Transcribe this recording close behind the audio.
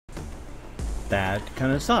That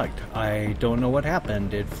kind of sucked. I don't know what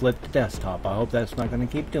happened. It flipped the desktop. I hope that's not going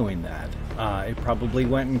to keep doing that. It probably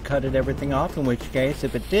went and cut everything off, in which case,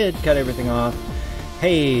 if it did cut everything off,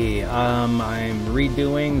 hey, I'm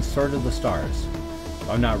redoing Sword of the Stars.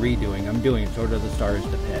 I'm not redoing, I'm doing Sword of the Stars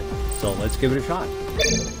to Pit. So let's give it a shot.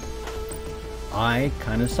 I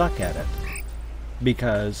kind of suck at it.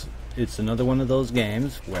 Because it's another one of those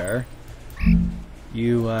games where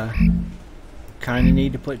you kind of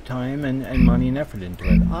need to put time and money and effort into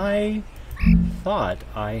it. I thought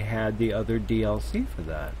I had the other DLC for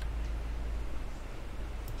that.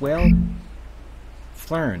 Well,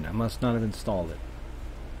 Flern, I must not have installed it.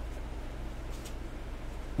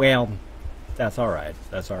 Well, that's alright.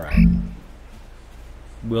 That's alright.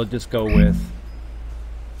 We'll just go with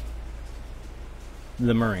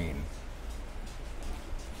the Marine.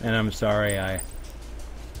 And I'm sorry I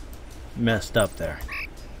messed up there.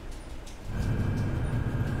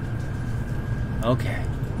 Okay.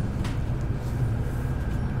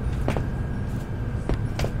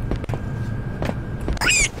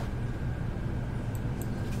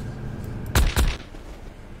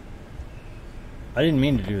 I didn't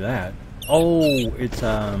mean to do that. Oh, it's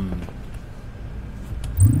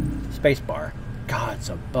spacebar. God, it's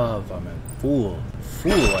above. I'm a fool.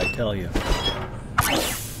 Fool, I tell you.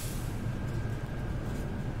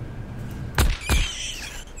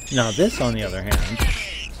 Now this, on the other hand,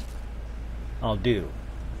 I'll do.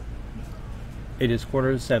 It is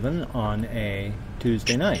 7:15 on a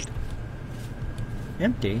Tuesday night.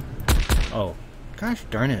 Empty? Oh, gosh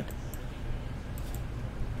darn it.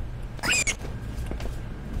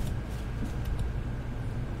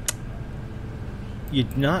 You're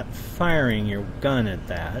not firing your gun at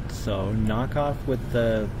that, so knock off with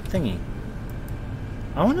the thingy.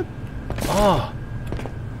 I want to... Oh!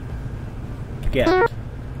 Forget.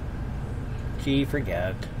 Gee,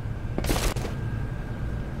 forget.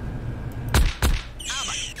 I'm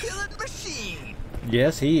a killing machine.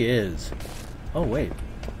 Yes, he is. Oh, wait.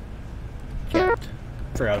 Get.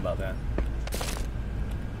 Forgot about that.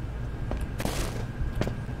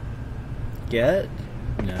 Get?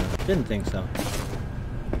 No, didn't think so.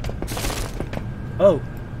 Oh.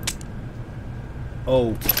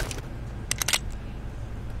 Oh.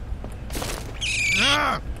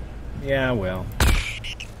 Ah! Yeah, well.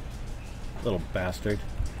 Little bastard.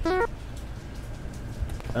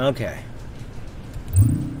 Okay.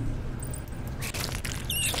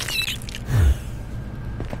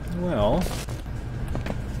 Well.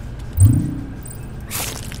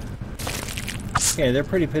 Okay, they're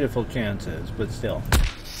pretty pitiful chances, but still.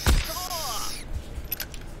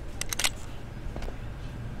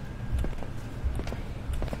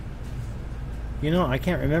 You know, I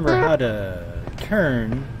can't remember how to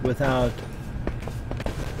turn without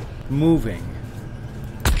moving.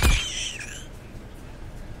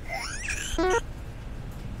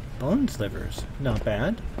 Bone slivers, not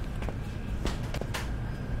bad.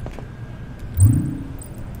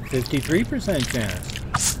 53%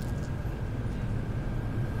 chance.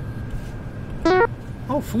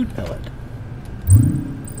 Oh, food pellet.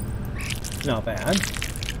 Not bad.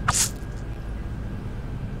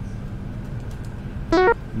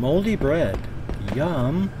 Moldy bread.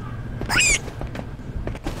 Yum.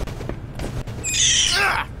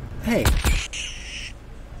 Hey.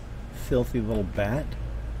 Filthy little bat.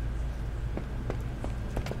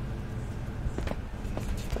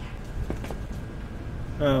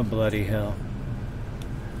 Oh, bloody hell.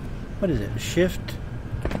 What is it? Shift?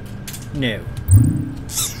 No.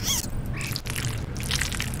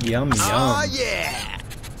 Yum, yum. Oh, yeah.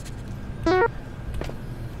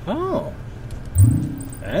 Oh.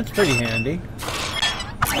 That's pretty handy.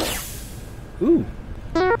 Ooh.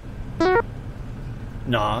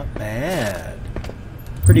 Not bad.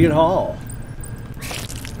 Pretty good haul.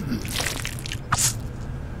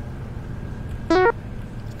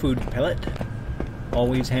 Food pellet.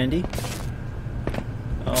 Always handy.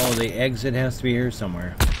 Oh, the exit has to be here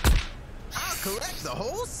somewhere. I'll collect the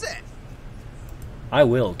whole set. I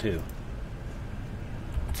will, too.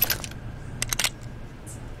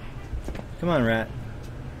 Come on, rat.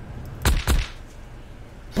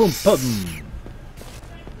 Boom, boom.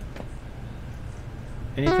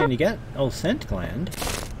 Anything to get? Oh, scent gland.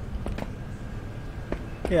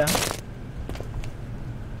 Yeah.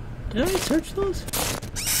 Did I search those?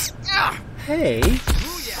 Ah! Hey.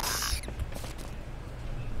 Booyah!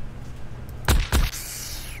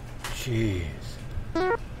 Jeez.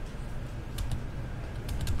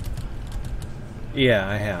 Yeah,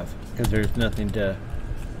 I have, because there's nothing to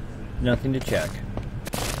check.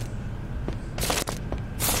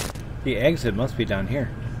 The exit must be down here.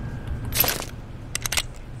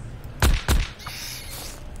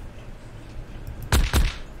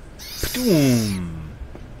 Boom.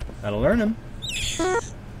 That'll learn them.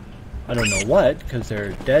 I don't know what, because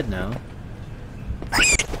they're dead now.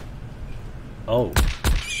 Oh.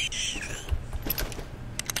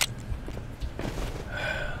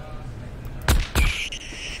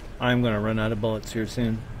 I'm gonna run out of bullets here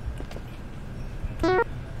soon.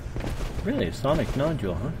 Really, a sonic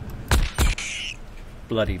nodule, huh?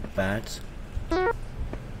 Bloody bats.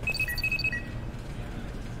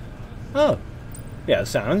 Oh. Yeah,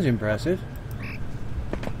 sounds impressive.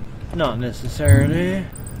 Not necessarily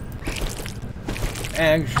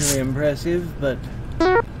actually impressive, but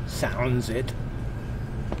sounds it.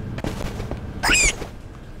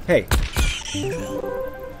 Hey.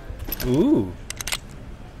 Ooh.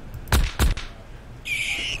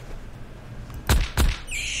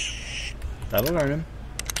 That'll learn him.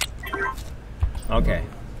 Okay.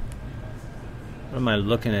 What am I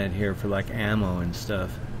looking at here for like ammo and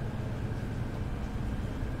stuff?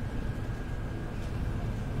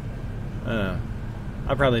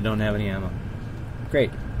 I probably don't have any ammo.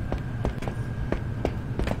 Great.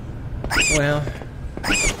 Well.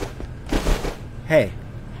 Hey.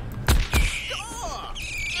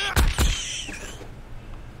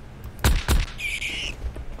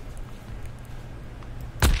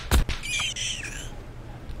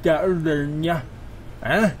 That'll learn ya.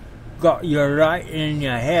 Huh? Got you right in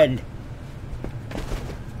your head.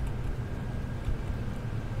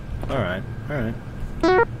 Alright, alright.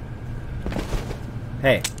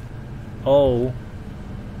 Hey. Oh.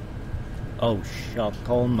 Oh, shuck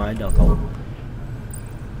on my duckle.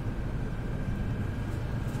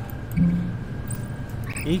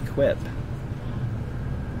 Equip.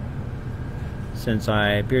 Since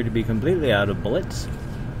I appear to be completely out of bullets.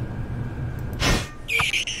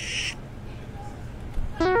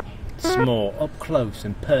 More up close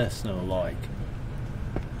and personal like.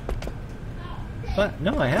 But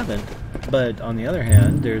no, I haven't. But on the other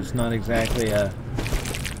hand, there's not exactly a...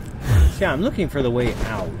 See, I'm looking for the way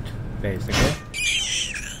out, basically.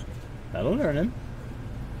 That'll learn him.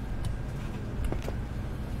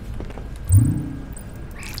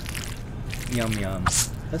 Yum yum.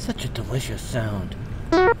 That's such a delicious sound.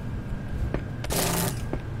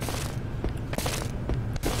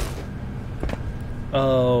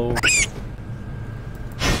 Oh.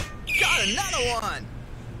 Got another one!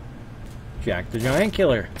 Jack the Giant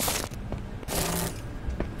Killer.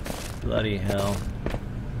 Bloody hell.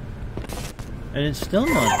 And it's still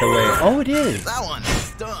not the way. Oh, it is! That one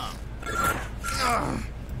stung.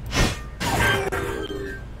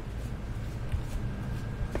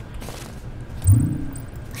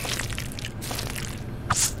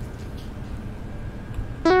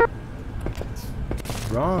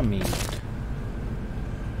 Raw meat.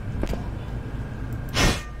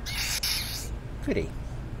 Goody.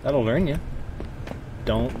 That'll learn you.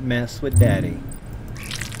 Don't mess with Daddy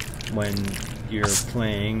when you're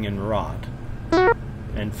playing in rot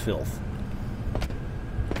and filth.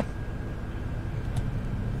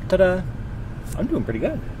 Ta-da! I'm doing pretty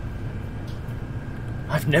good.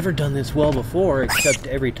 I've never done this well before, except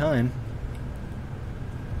every time.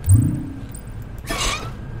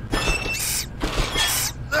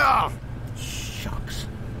 Shucks.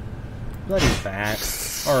 Bloody bat.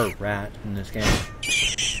 Or rat in this game.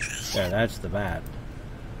 There, that's the bat.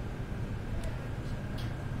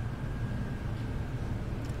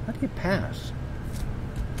 How do you pass?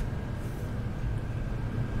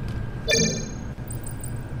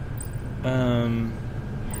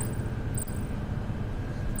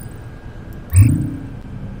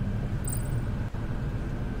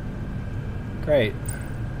 Great.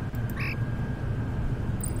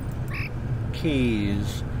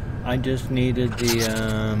 Keys. I just needed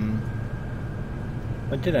the,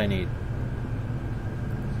 what did I need?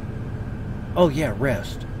 Oh yeah,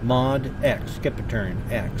 rest. Mod X. Skip a turn.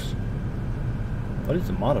 X. What is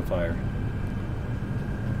the modifier?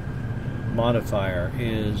 Modifier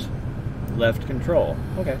is left control.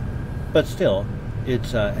 Okay. But still,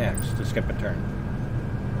 it's X to skip a turn.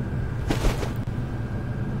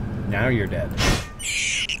 Now you're dead.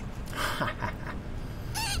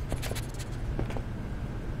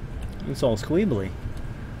 It's all squeebly.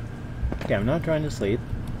 Okay, I'm not trying to sleep.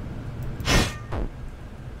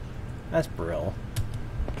 That's Brill.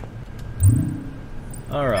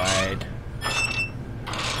 Alright.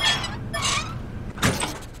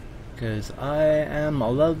 Because I am a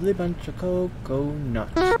lovely bunch of cocoa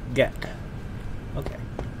nuts. Get. Okay.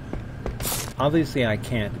 Obviously I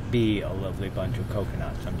can't be a lovely bunch of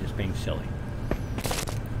coconuts. I'm just being silly.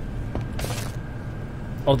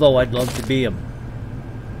 Although I'd love to be a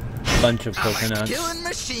bunch of coconuts. Killing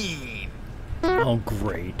machine. Oh,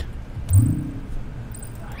 great.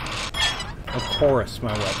 Of course,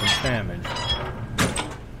 my weapon's damaged.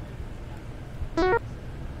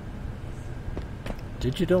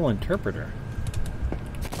 Digital interpreter.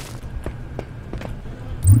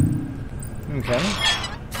 Okay.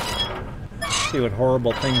 See what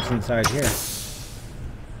horrible things inside here.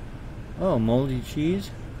 Oh, moldy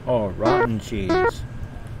cheese? Oh, rotten cheese.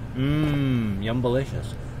 Mmm,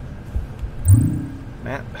 yumbalicious.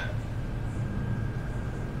 Map.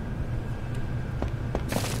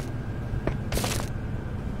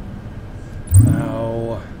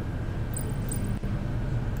 Oh.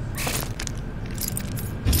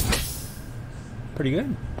 Pretty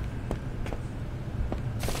good.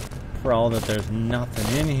 For all that there's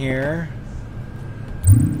nothing in here.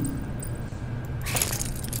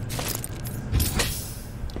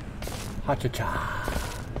 Ha-cha-cha.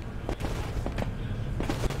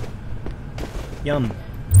 Yum.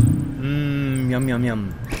 Mmm, yum, yum,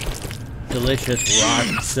 yum. Delicious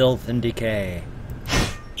rot, filth, and decay.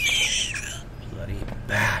 Bloody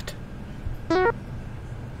bat.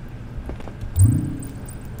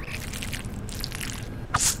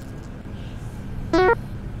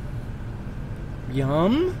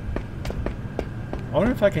 Yum? I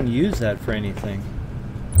wonder if I can use that for anything.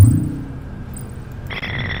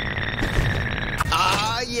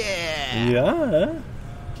 Ah, yeah! Yeah.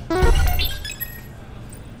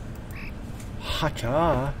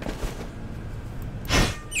 Ha-cha.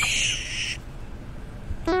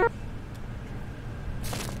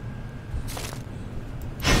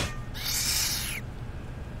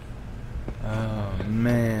 Oh,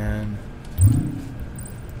 man.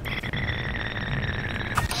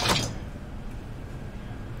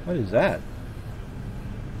 What is that?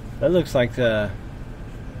 That looks like a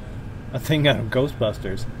thing out of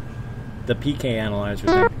Ghostbusters. The PK analyzer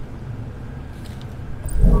thing.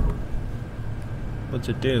 What's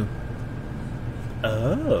it do?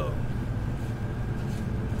 Oh.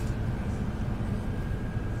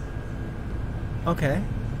 Okay.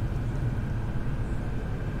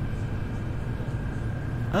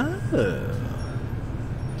 Oh.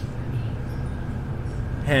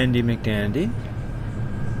 Handy McDandy.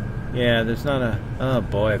 Yeah, there's not a... Oh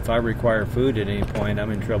boy, if I require food at any point, I'm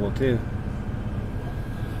in trouble too.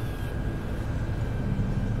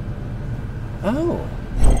 Oh!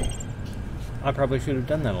 I probably should have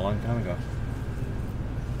done that a long time ago.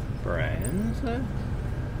 Brands?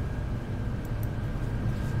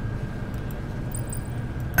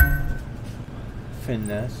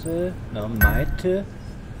 Finesse, no, might,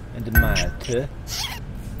 and might.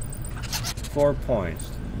 4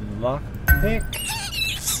 points. Lockpick.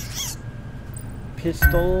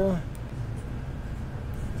 Pistol.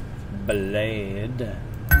 Blade.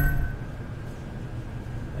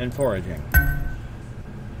 And foraging.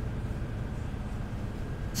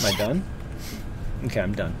 Am I done? Okay,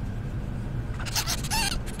 I'm done.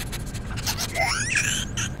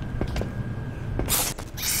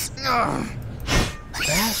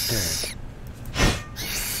 Bastard!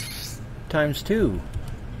 Times 2.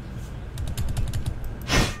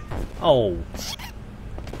 Oh.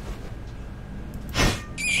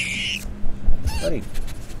 Bloody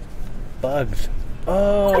bugs.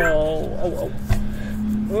 Oh.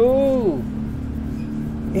 Ooh.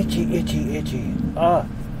 Itchy, itchy, itchy. Ah.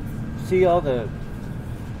 See all the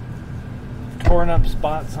torn up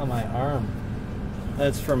spots on my arm.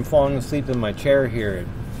 That's from falling asleep in my chair here.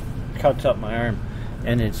 It cuts up my arm.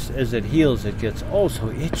 And it's as it heals, it gets oh so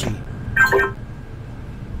itchy.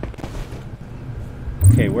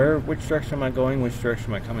 Okay, which direction am I going? Which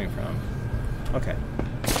direction am I coming from? Okay.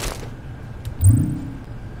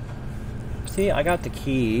 See, I got the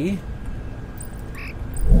key.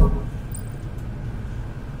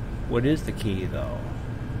 What is the key, though?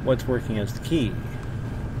 What's working as the key?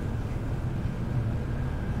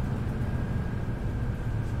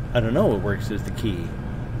 I don't know what works as the key.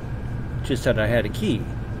 Just that I had a key.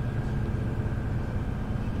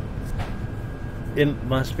 It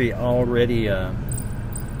must be already,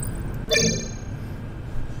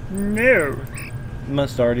 No! It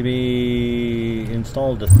must already be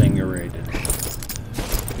installed thingerated.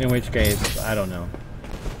 In which case, I don't know.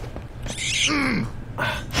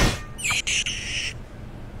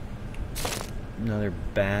 Another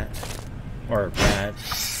bat. Or rat.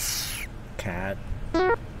 Cat.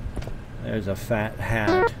 There's a fat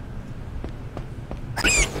hat.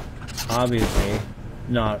 Obviously,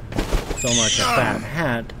 not so much a fat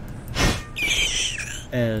hat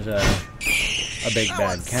as a big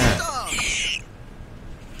bad cat.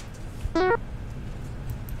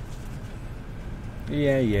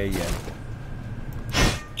 Yeah.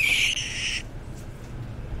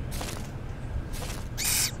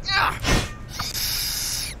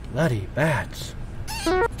 Bloody bats.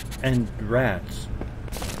 And rats.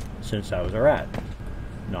 Since I was a rat.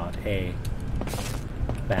 Not a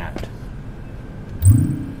bat.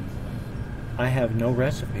 I have no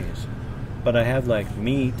recipes. But I have like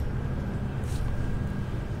meat.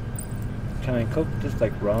 Can I cook just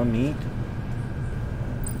like raw meat?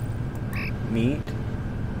 Meat.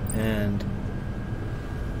 And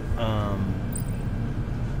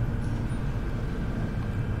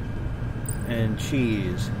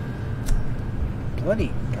cheese.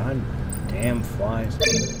 Bloody goddamn flies.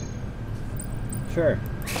 Sure.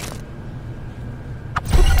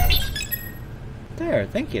 There,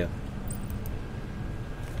 thank you.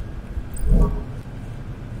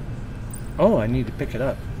 Oh, I need to pick it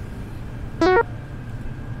up.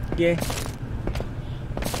 Yay.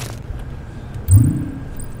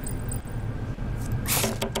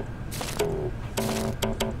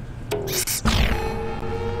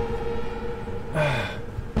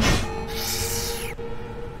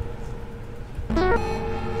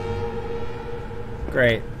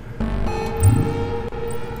 Great.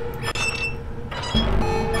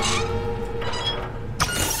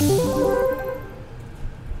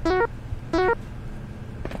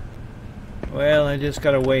 Well, I just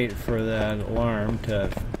gotta wait for that alarm to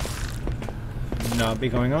not be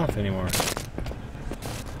going off anymore.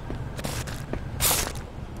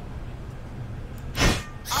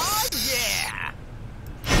 Oh, yeah!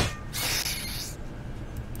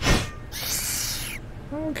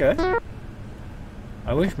 Okay.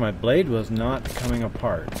 I wish my blade was not coming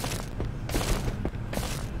apart.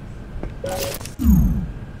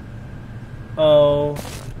 Oh,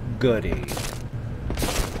 goody.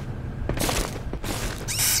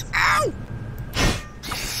 Ow!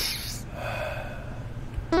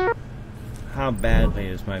 How badly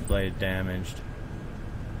is my blade damaged?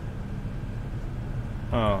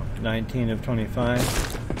 Oh, 19 of 25.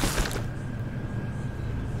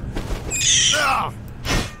 Ugh.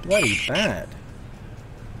 Bloody bad.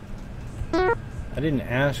 I didn't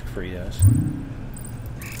ask for this.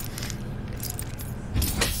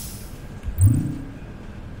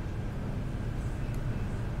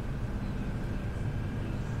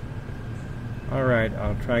 Alright,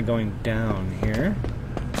 I'll try going down here.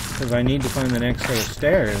 Because I need to find the next set of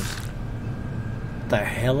stairs. What the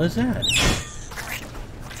hell is that?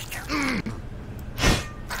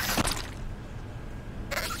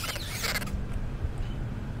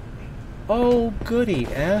 Oh, goody.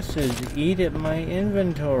 Acids eat at my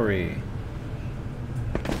inventory.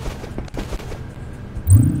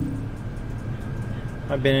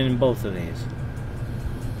 I've been in both of these.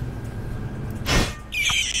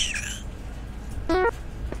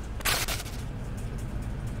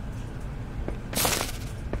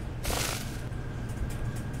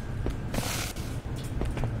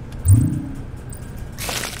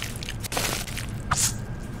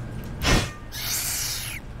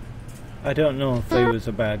 I don't know if he was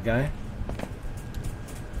a bad guy,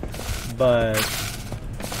 but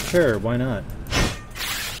sure, why not?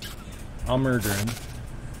 I'll murder him.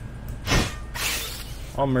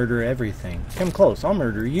 I'll murder everything. Come close, I'll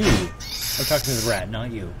murder you. I'm talking to the rat,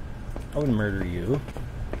 not you. I wouldn't murder you.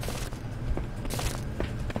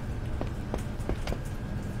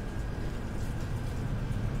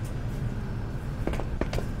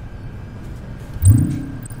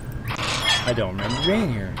 I don't remember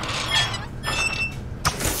being here.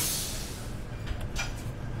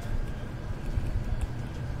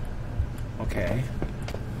 Okay.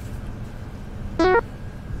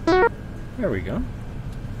 There we go.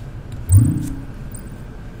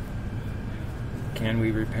 Can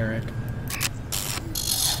we repair it?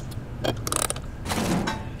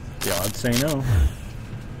 The odds say no.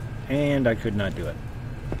 And I could not do it.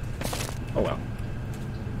 Oh well.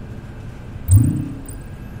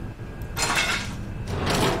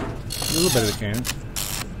 A little bit of a chance.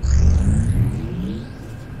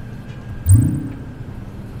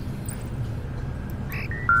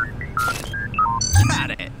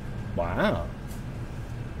 Got it. Wow.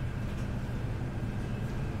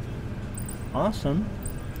 Awesome.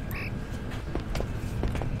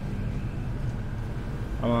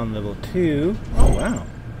 I'm on level 2. Oh, wow.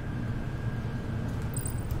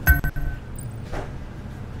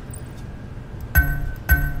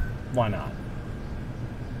 Why not?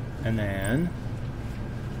 And then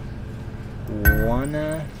 1,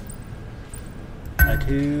 a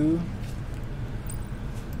 2,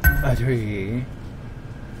 a 3,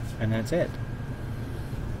 and that's it.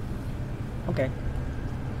 Okay.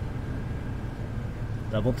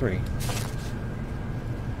 Level 3.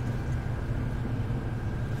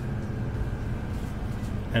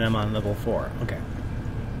 And I'm on level 4. Okay.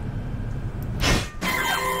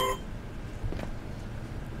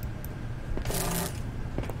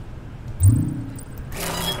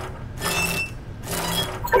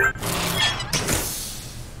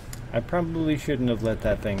 I probably shouldn't have let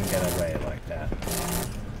that thing get away like that.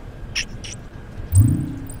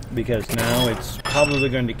 Because now it's probably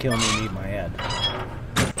going to kill me and eat my head.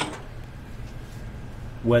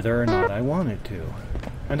 Whether or not I want it to.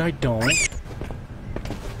 And I don't.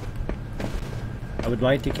 I would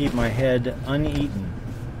like to keep my head uneaten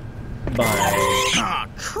by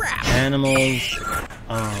animals,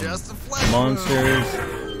 monsters,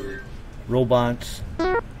 robots,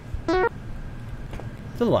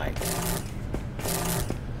 the like.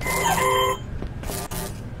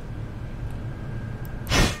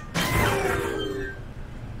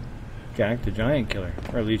 Jack the Giant Killer,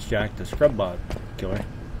 or at least Jack the Scrubbot Killer.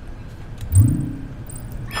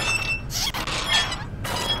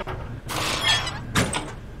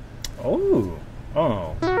 Oh,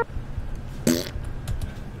 oh.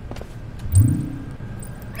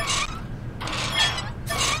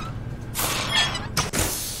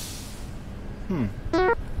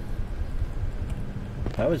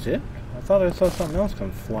 That was it? I thought I saw something else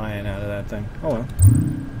come flying out of that thing. Oh well.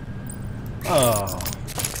 Oh.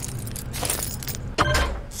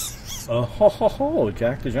 Oh ho ho ho!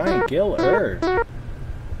 Jack the Giant Killer.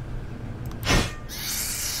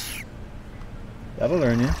 That'll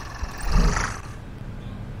learn you.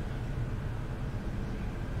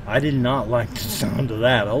 I did not like the sound of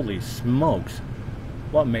that. Holy smokes.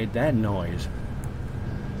 What made that noise?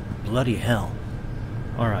 Bloody hell.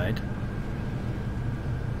 Alright.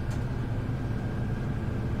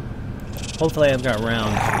 Hopefully I've got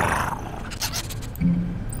rounds.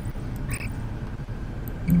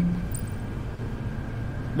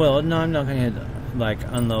 Well, no, I'm not going to, like,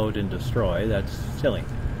 unload and destroy. That's silly.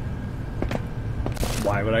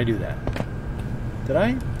 Why would I do that? Did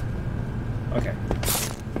I? Okay.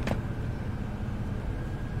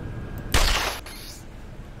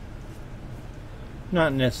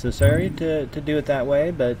 Not necessary to do it that way,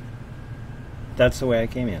 but that's the way I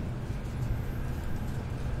came in.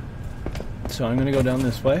 So I'm going to go down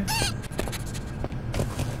this way.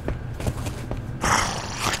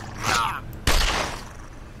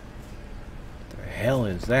 What the hell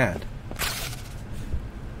is that?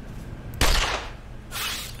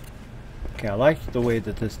 Okay, I like the way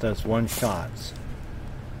that this does one shots.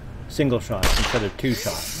 Single shots instead of two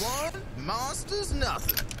shots. One monster's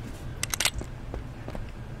nothing.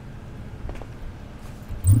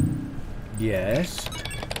 Yes.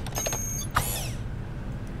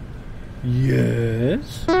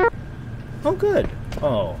 Yes. Oh, good.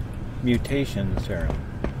 Oh, mutation serum.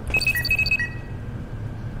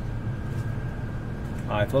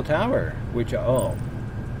 Eiffel Tower, which, oh,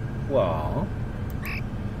 well,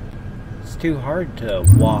 it's too hard to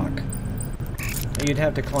walk. You'd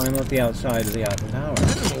have to climb up the outside of the Eiffel Tower.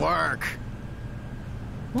 That doesn't work.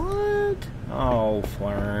 What? Oh,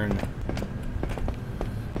 Flern.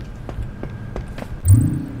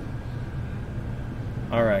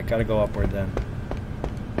 Alright, gotta go upward then.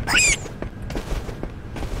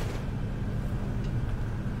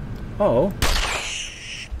 Oh.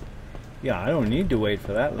 Yeah, I don't need to wait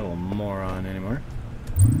for that little moron anymore.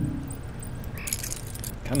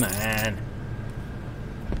 Come on.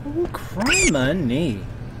 Oh, criminy.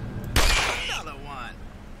 Another one.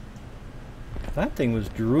 That thing was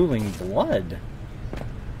drooling blood.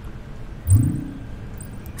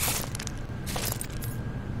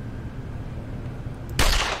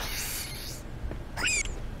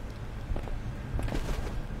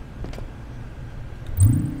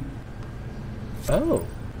 Oh.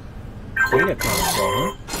 Data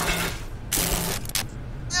console,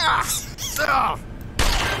 huh?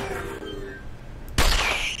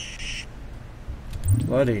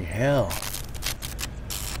 Bloody hell.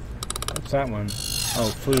 What's that one?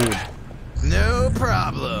 Oh, food. No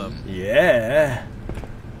problem. Yeah.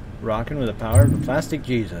 Rocking with the power of the plastic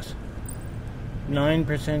Jesus.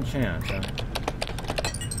 9% chance, huh?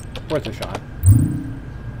 Worth a shot.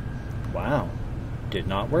 Wow. Did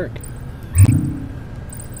not work.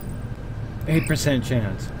 8%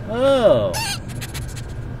 chance. Oh!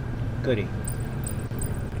 Goody.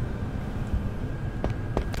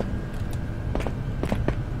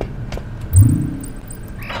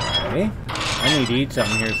 Okay. I need to eat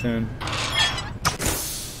something here soon.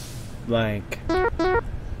 Like,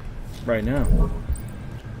 right now.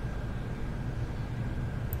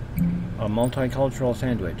 A multicultural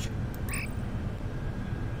sandwich.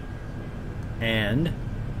 And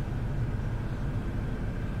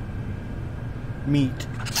meat.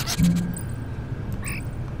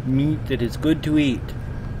 Meat that is good to eat.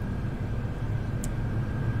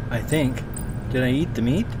 I think. Did I eat the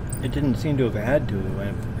meat? It didn't seem to have had to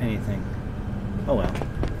have anything. Oh well.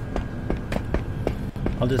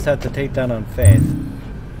 I'll just have to take that on faith.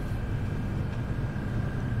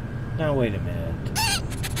 Now wait a minute.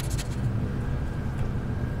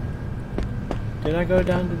 Did I go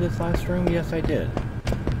down to this last room? Yes, I did.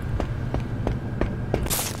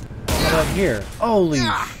 How about here? Holy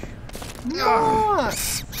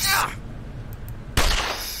what?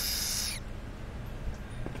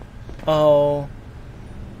 Oh.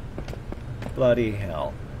 Bloody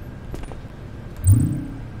hell.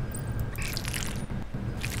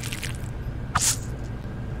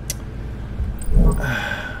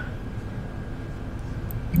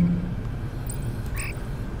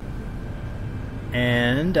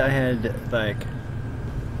 And I had, like,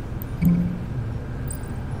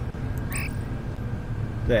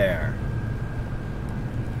 there.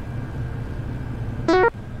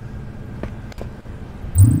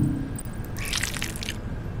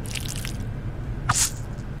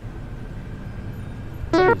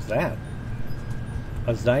 What is that?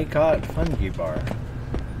 A Zycot fungi bar.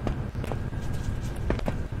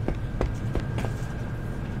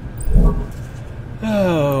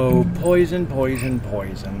 Oh, poison, poison,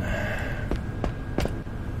 poison.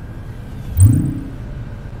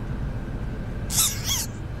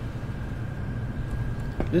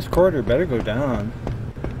 This quarter better go down.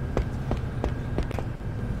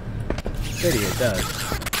 Pity it does.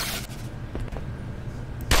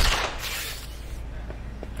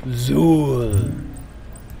 Zool.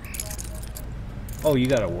 Oh, you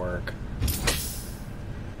gotta work.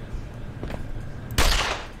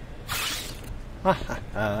 Ha ha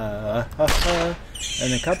ha ha ha.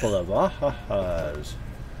 And a couple of ah ha ha's.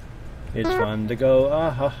 It's fun to go ah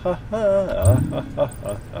ha ha ha ah ha ha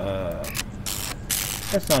ha ha.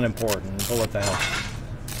 That's not important, but what the hell.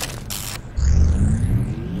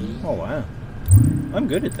 Oh wow. I'm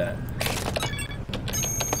good at that.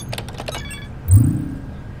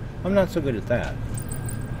 I'm not so good at that.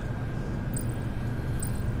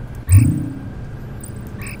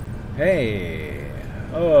 Hey.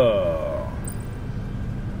 Oh.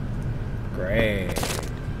 Great.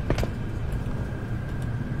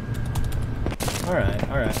 Alright,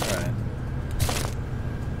 alright, alright.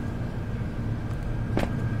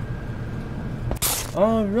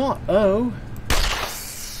 Alright, oh.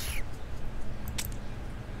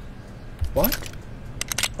 What?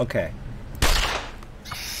 Okay.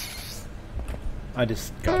 I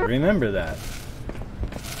just gotta remember that.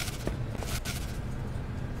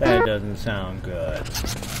 That doesn't sound good.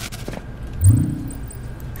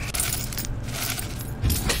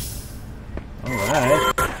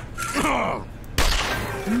 Alright.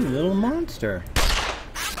 You little monster.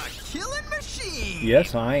 I'm a killing machine.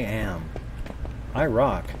 Yes, I am. I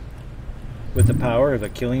rock. With the power of a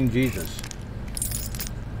killing Jesus.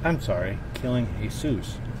 I'm sorry, killing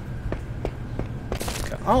Jesus.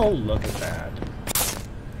 Oh, look at that.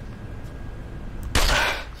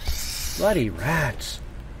 Bloody rats.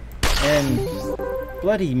 And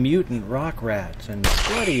bloody mutant rock rats. And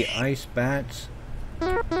bloody ice bats.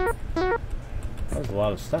 That was a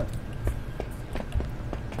lot of stuff.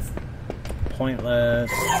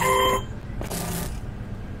 Pointless.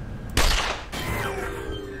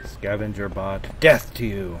 Scavenger bot. Death to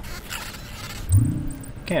you.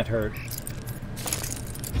 Can't hurt.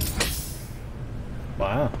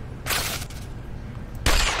 Wow.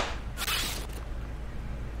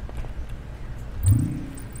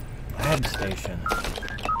 Lab station.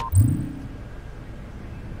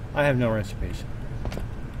 I have no recipes.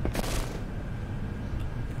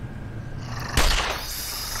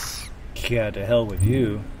 Yeah, to hell with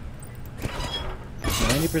you.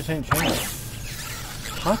 90% chance.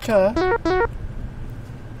 Hacha!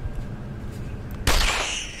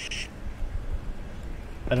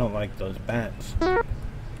 I don't like those bats.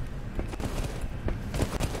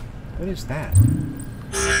 What is that?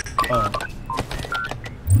 Oh.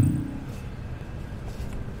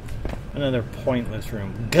 Another pointless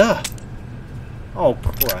room. Gah! Oh,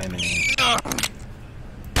 criminy.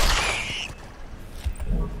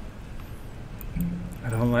 I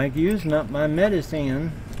don't like using up my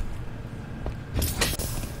medicine.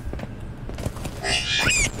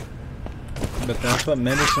 But that's what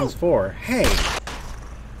medicine's for. Hey!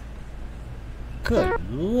 Good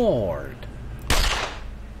Lord.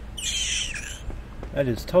 That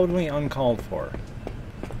is totally uncalled for.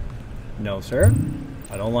 No, sir.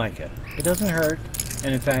 I don't like it. It doesn't hurt,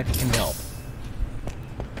 and in fact, it can help.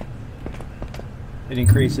 It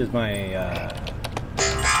increases my,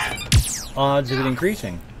 odds of it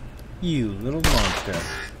increasing. You little monster.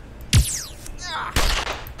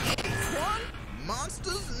 One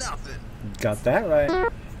monster's nothing. Got that right.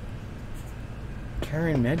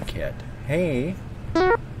 Karen medkit. Hey.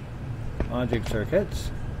 Logic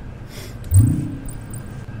circuits.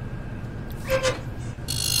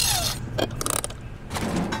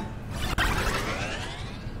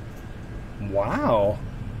 Wow.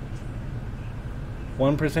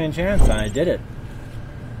 1% chance I did it.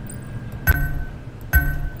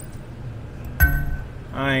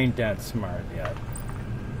 I ain't that smart yet.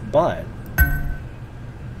 But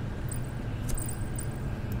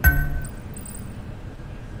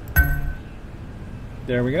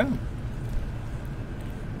there we go.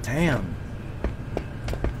 Damn.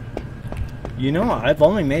 You know, I've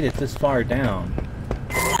only made it this far down.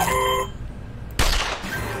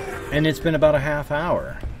 And it's been about a half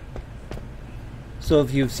hour. So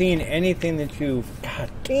if you've seen anything that you've... God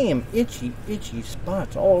damn, itchy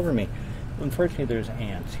spots all over me. Unfortunately, there's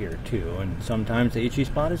ants here too, and sometimes the itchy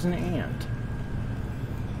spot is an ant.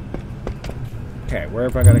 Okay,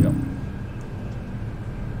 wherever I gotta go.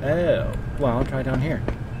 Oh, well, I'll try down here.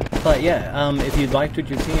 But yeah, if you'd liked what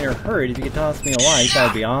you've seen or heard, if you could toss me a like, that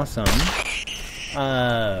would be awesome.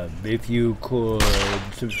 If you could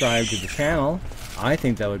subscribe to the channel, I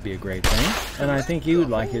think that would be a great thing, and I think you would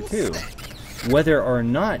like it too. Whether or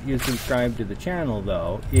not you subscribe to the channel,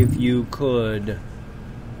 though, if you could...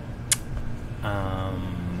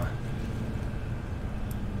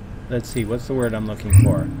 let's see, what's the word I'm looking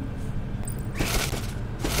for?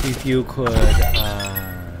 If you could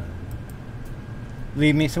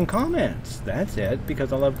leave me some comments. That's it,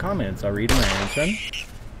 because I love comments. I'll read them and answer them.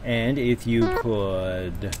 And if you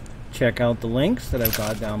could check out the links that I've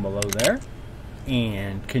got down below there,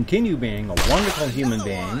 and continue being a wonderful human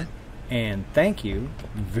being. And thank you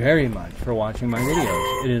very much for watching my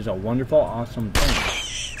videos. It is a wonderful, awesome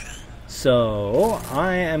thing. So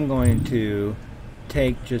I am going to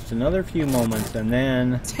take just another few moments and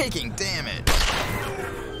then... Taking damage.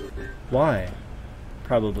 Why?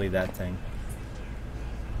 Probably that thing.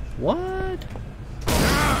 What?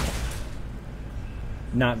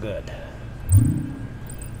 Not good.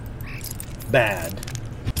 Bad.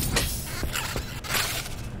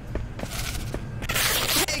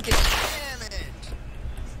 Taking damage.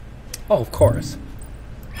 Oh, of course.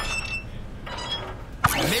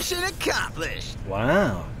 Mission accomplished.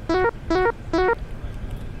 Wow.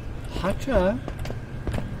 Hacha.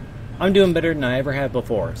 I'm doing better than I ever have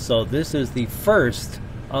before. So this is the first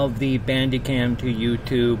of the Bandicam to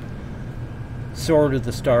YouTube Sword of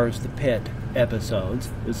the Stars, the Pit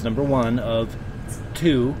episodes. This is number 1 of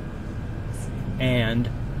 2. And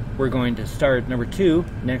we're going to start number 2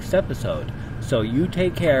 next episode. So you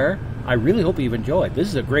take care. I really hope you've enjoyed. This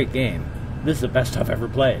is a great game. This is the best I've ever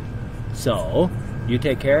played. So, you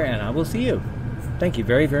take care, and I will see you. Thank you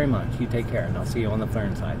very, very much. You take care, and I'll see you on the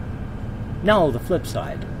flip side. No, the flip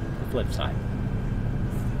side. The flip side.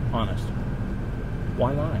 Honest.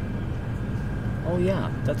 Why lie? Oh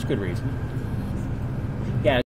yeah, that's a good reason. Yeah.